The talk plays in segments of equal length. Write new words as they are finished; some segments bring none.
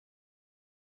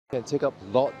can take up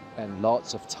lot and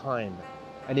lots of time.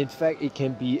 And in fact, it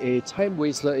can be a time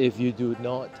waster if you do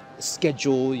not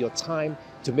schedule your time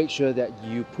to make sure that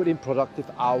you put in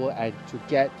productive hour and to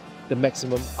get the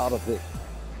maximum out of it.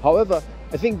 However,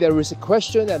 I think there is a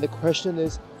question, and the question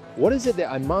is, what is it that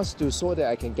I must do so that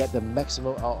I can get the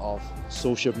maximum out of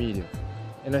social media?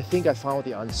 And I think I found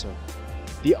the answer.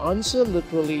 The answer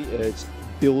literally is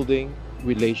building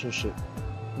relationship.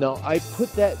 Now, I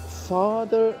put that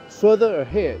further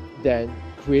ahead than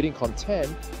creating content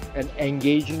and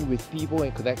engaging with people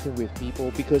and connecting with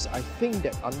people, because I think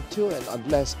that until and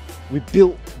unless we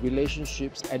build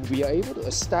relationships and we are able to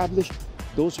establish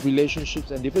those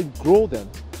relationships and even grow them,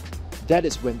 that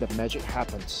is when the magic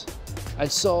happens. And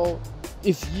so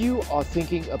if you are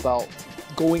thinking about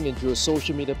going into a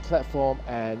social media platform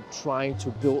and trying to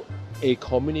build a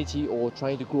community or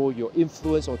trying to grow your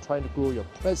influence or trying to grow your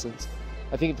presence,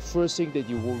 I think the first thing that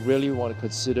you will really want to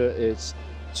consider is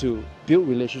to build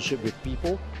relationship with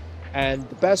people. And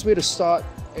the best way to start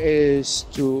is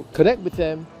to connect with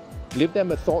them, give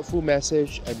them a thoughtful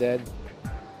message, and then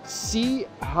see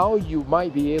how you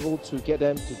might be able to get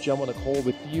them to jump on a call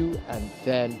with you and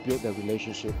then build that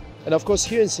relationship. And of course,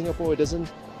 here in Singapore,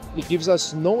 it gives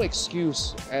us no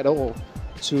excuse at all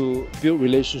to build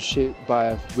relationship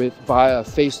via a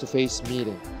face-to-face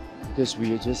meeting, because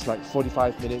we are just like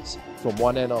 45 minutes from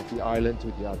one end of the island to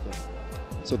the other.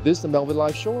 So this is the Melvyn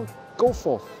Live Show. Go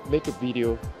forth, make a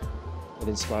video and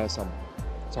inspire someone.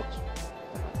 Talk to you.